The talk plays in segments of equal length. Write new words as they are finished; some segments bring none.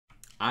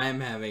I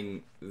am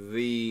having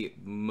the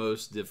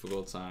most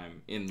difficult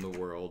time in the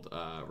world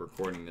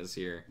recording this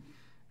here.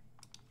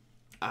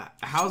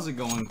 How's it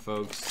going,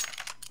 folks?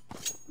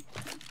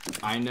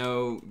 I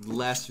know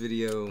last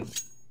video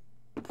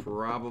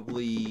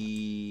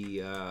probably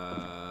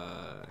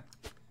a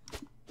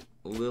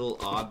little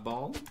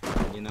oddball,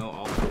 you know,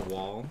 off the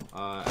wall,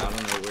 out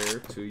of nowhere.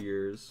 2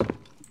 years.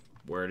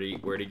 Where'd he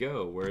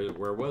go?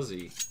 Where was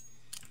he?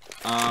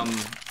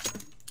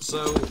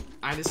 So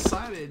I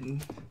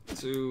decided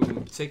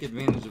to take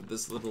advantage of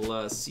this little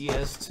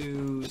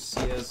CS2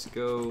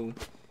 Csgo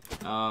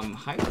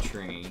hype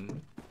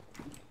train,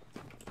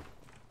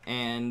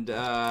 and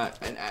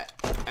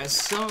as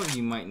some of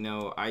you might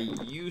know, I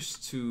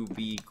used to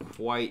be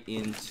quite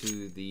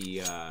into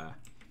the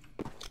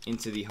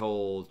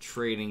whole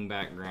trading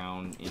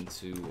background,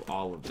 into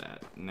all of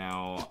that.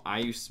 Now, I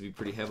used to be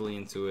pretty heavily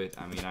into it.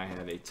 I mean, I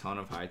had a ton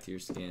of high tier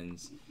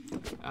skins.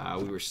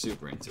 We were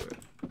super into it.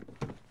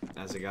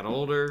 As I got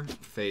older,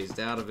 phased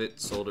out of it,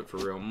 sold it for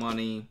real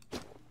money,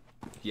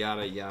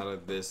 yada yada,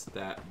 this,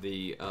 that,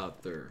 the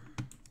other.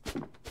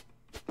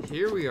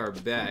 Here we are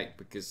back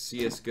because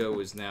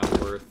CSGO is now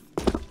worth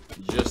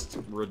just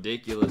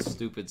ridiculous,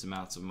 stupid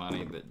amounts of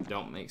money that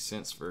don't make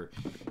sense for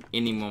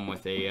anyone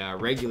with a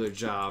regular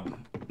job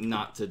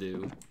not to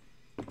do.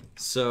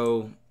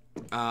 So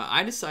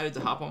I decided to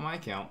hop on my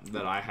account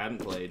that I hadn't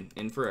played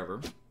in forever.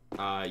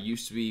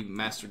 Used to be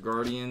Master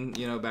Guardian,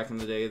 you know, back in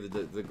the day, the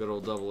good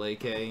old double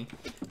AK.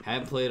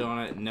 Hadn't played on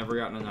it, never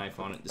gotten a knife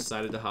on it,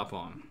 decided to hop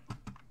on.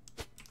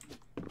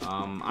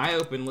 I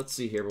opened, let's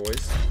see here,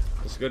 boys.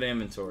 Let's go to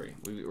inventory.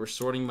 We're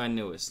sorting by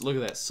newest. Look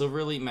at that, Silver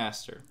Elite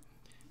Master.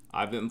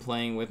 I've been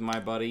playing with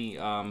my buddy,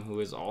 who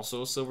is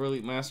also a Silver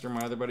Elite Master,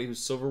 my other buddy who's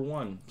Silver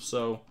 1.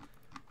 So,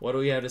 what do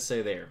we have to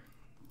say there?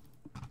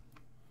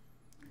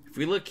 If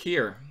we look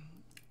here,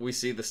 we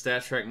see the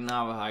StatTrak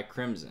Navajo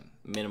Crimson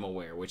minimal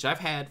wear, which I've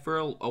had for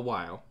a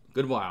while,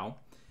 good while.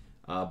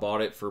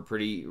 Bought it for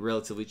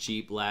relatively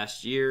cheap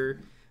last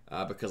year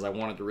because I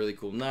wanted a really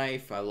cool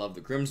knife. I love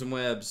the Crimson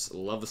Webs,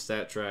 love the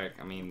StatTrak.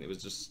 I mean, it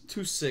was just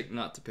too sick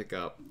not to pick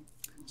up,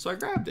 so I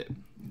grabbed it.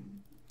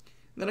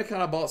 Then I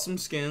kind of bought some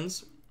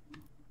skins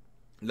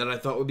that I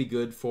thought would be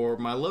good for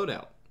my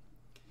loadout.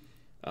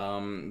 The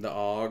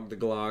AUG, the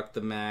Glock,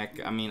 the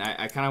Mac. I mean,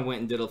 I kind of went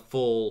and did a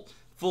full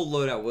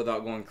loadout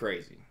without going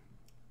crazy.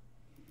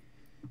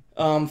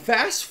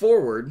 Fast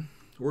forward,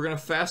 we're going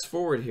to fast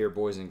forward here,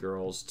 boys and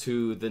girls,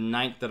 to the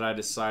night that I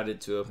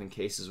decided to open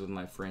cases with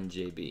my friend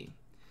JB.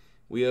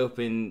 We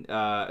opened,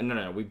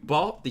 we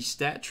bought the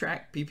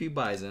StatTrak PP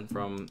Bison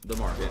from the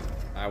market.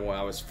 I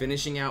was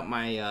finishing out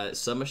my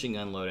submachine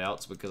gun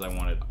loadouts because I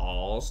wanted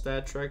all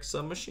StatTrak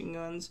submachine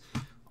guns,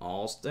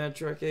 all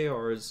StatTrak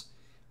ARs.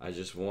 I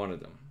just wanted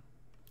them.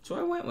 So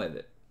I went with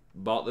it.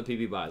 Bought the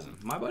PP Bison.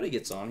 My buddy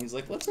gets on, he's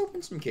like, let's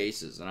open some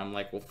cases. And I'm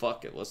like, well,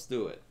 fuck it, let's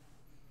do it.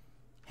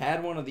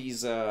 Had one of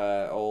these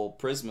old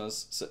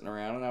Prismas sitting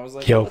around, and I was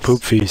like, yo,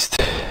 poop feast.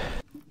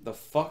 The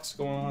fuck's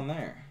going on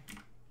there?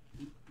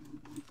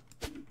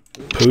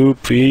 Poop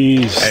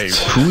feast. Hey,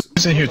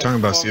 who's in here talking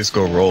about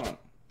CSGO roll?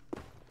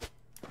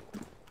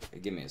 Hey,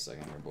 give me a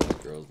second here, boys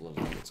and girls. Love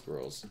it,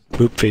 squirrels.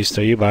 Poop feast,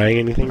 are you buying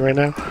anything right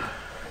now?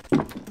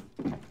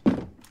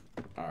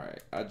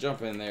 Alright, I'll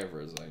jump in there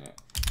for a second.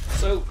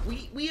 So,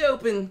 we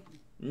open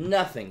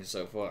nothing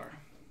so far.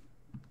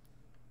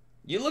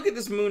 You look at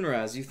this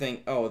Moonrise, you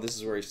think, oh, this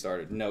is where he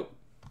started. Nope.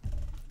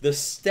 The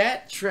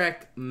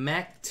StatTrak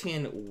Mac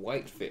 10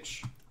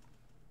 Whitefish.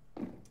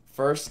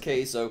 First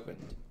case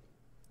opened.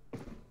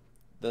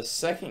 The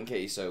second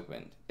case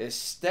opened is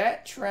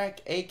StatTrak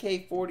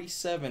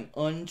AK-47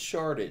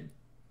 Uncharted.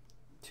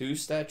 2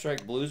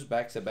 StatTrak Blues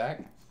back to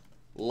back.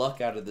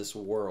 Luck out of this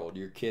world.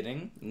 You're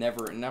kidding?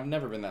 Never, and I've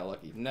never been that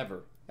lucky.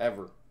 Never.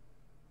 Ever.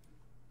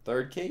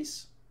 Third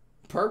case?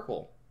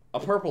 Purple.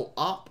 A purple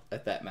op,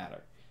 at that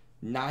matter.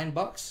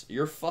 $9?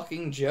 You're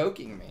fucking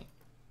joking me.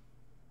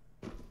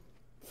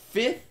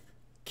 Fifth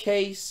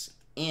case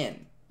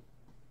in.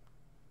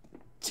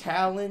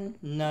 Talon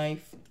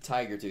Knife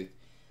Tiger Tooth.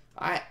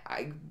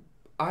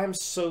 I'm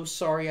so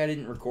sorry I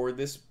didn't record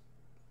this.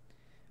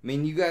 I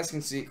mean, you guys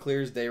can see it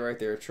clear as day right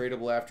there.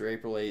 Tradable after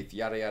April 8th,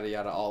 yada yada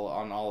yada, all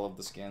on all of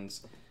the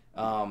skins.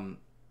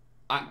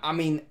 I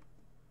mean,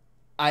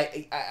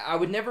 I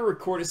would never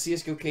record a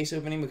CSGO case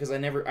opening because I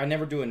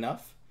never do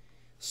enough.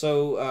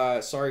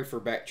 So sorry for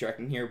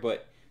backtracking here,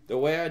 but the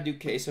way I do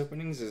case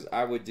openings is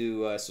I would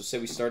do so say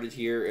we started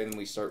here and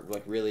we start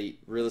like really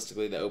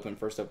realistically the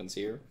first opens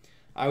here.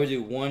 I would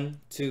do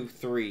 1, 2,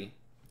 3,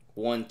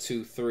 1,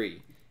 2,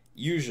 3.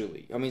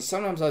 Usually, I mean,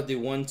 sometimes I'll do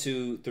 1,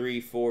 2,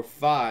 3, 4,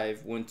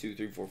 5, 1, 2,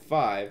 3, 4,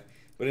 5.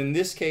 But in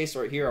this case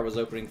right here, I was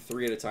opening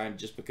 3 at a time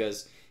just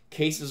because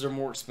cases are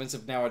more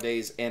expensive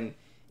nowadays, and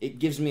it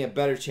gives me a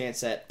better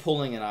chance at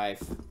pulling a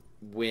knife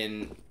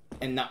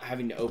and not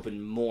having to open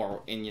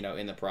more in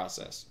the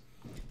process.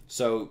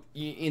 So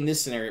in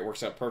this scenario, it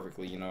works out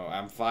perfectly. You know,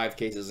 I'm 5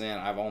 cases in,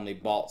 I've only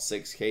bought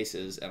 6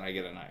 cases, and I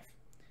get a knife.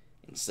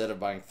 Instead of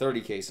buying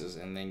 30 cases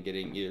and then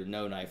getting either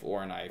no knife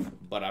or a knife,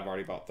 but I've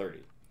already bought 30.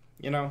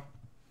 You know?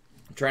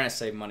 I'm trying to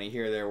save money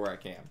here or there where I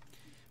can.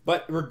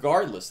 But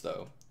regardless,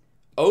 though,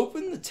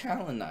 open the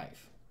Talon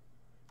Knife.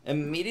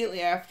 Immediately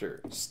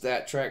after,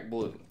 Stat Track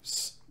Blue.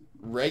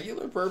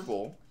 Regular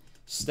purple,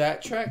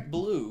 Stat Track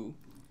Blue,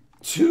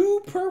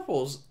 2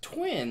 purples,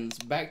 twins,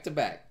 back to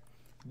back.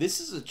 This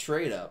is a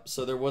trade up,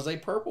 so there was a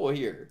purple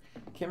here.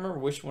 Can't remember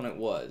which one it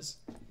was.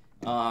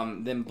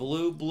 Then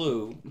blue,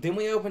 blue. Then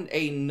we opened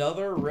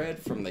another red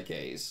from the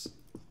case.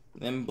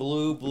 Then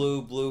blue,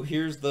 blue, blue.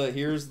 Here's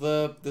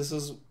the, this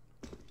is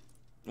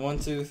 1,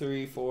 2,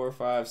 3, 4,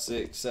 5,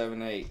 6,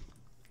 7, 8.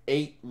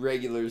 8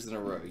 regulars in a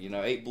row, you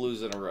know, 8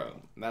 blues in a row.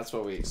 That's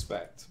what we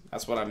expect.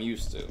 That's what I'm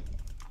used to.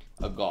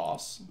 A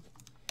Gauss.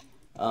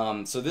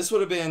 So this would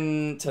have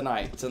been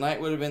tonight.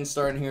 Tonight would have been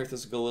starting here with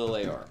this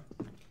Galil AR.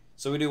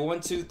 So we do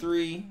 1, 2,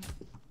 3.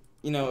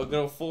 You know,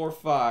 go 4,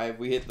 5.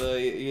 We hit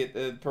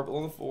the purple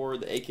on the 4.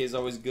 The AK is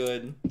always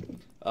good.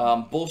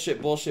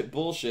 Bullshit, bullshit,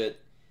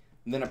 bullshit.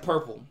 And then a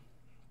purple.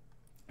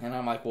 And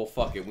I'm like, well,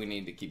 fuck it. We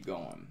need to keep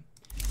going.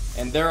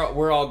 And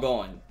we're all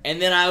going.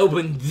 And then I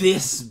opened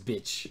this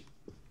bitch.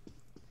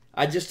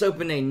 I just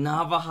opened a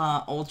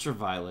Navaja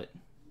Ultraviolet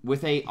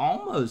with a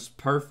almost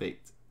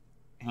perfect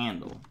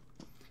handle.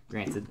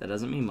 Granted, that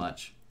doesn't mean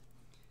much.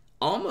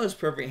 Almost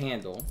perfect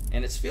handle,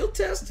 and it's field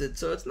tested,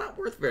 so it's not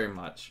worth very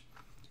much.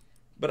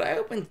 But I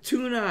opened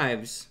 2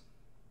 knives.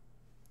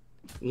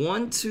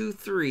 1, 2,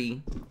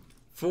 3,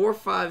 4,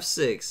 5,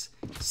 6,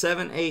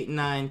 7, 8,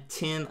 9,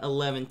 10,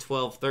 11,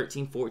 12,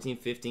 13, 14,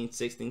 15,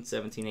 16,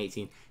 17,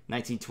 18,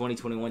 19, 20,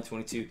 21,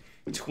 22,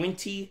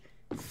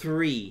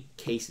 23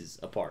 cases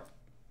apart.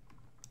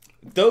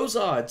 Those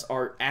odds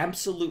are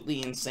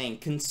absolutely insane,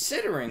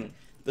 considering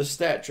the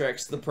stat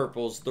tracks, the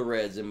purples, the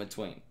reds in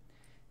between.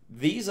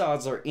 These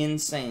odds are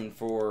insane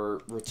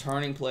for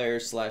returning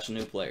players /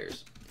 new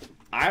players.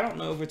 I don't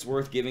know if it's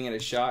worth giving it a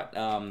shot,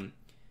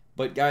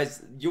 but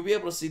guys, you'll be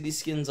able to see these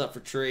skins up for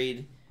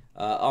trade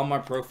on my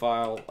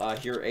profile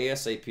here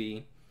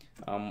ASAP.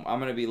 I'm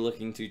gonna be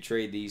looking to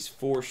trade these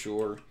for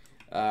sure.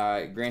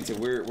 Granted,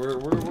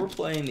 we're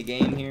playing the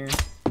game here.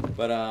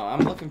 But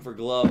I'm looking for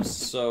gloves,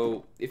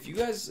 so if you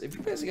guys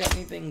got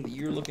anything that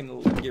you're looking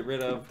to get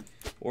rid of,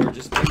 or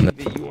just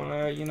maybe that you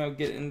wanna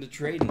get into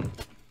trading,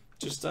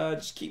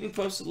 just keep me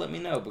posted. Let me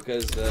know,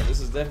 because this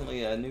is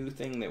definitely a new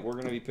thing that we're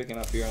gonna be picking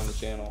up here on the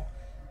channel.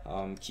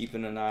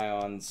 Keeping an eye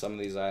on some of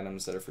these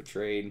items that are for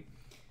trade.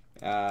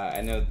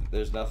 I know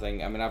there's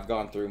nothing. I mean, I've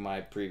gone through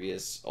my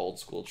previous old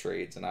school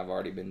trades and I've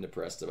already been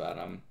depressed about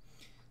them.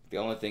 The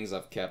only things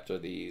I've kept are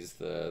these: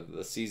 the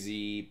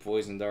CZ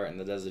Poison Dart and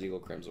the Desert Eagle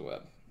Crimson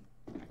Web.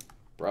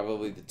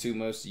 Probably the 2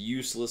 most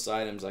useless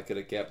items I could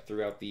have kept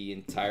throughout the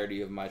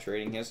entirety of my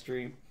trading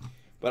history.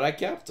 But I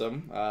kept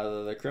them.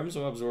 The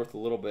Crimson Web's worth a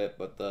little bit,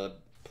 but the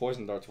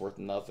Poison Dart's worth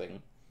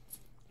nothing.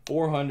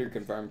 400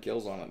 confirmed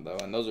kills on it, though,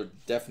 and those are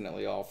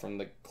definitely all from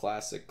the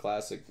classic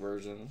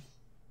version.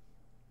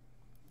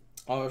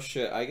 Oh,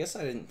 shit. I guess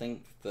I didn't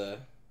think the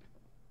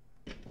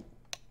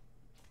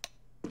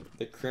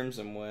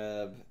Crimson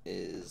Web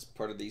is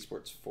part of the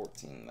Esports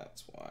 14,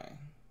 that's why.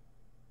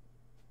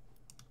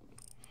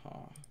 Huh.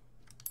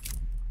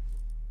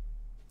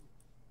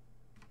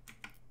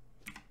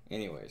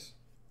 Anyways,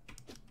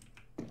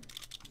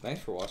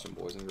 thanks for watching,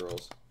 boys and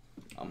girls.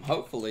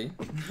 Hopefully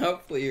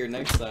here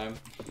next time,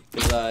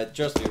 because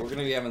trust me, we're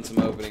gonna be having some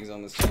openings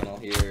on this channel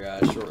here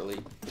shortly.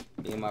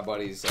 Me and my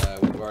buddies,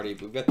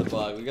 we've got the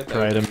bug, we got the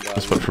opening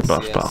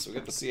bug, we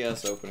got the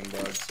CS opening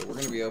bug, so we're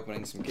gonna be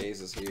opening some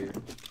cases here,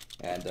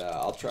 and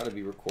I'll try to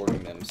be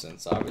recording them,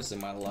 since obviously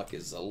my luck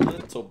is a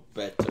little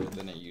better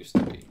than it used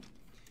to be.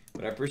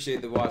 But I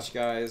appreciate the watch,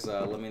 guys.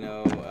 Let me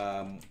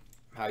know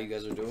how you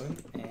guys are doing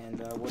and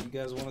what you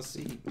guys want to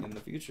see in the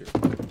future.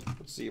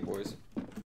 See you, boys.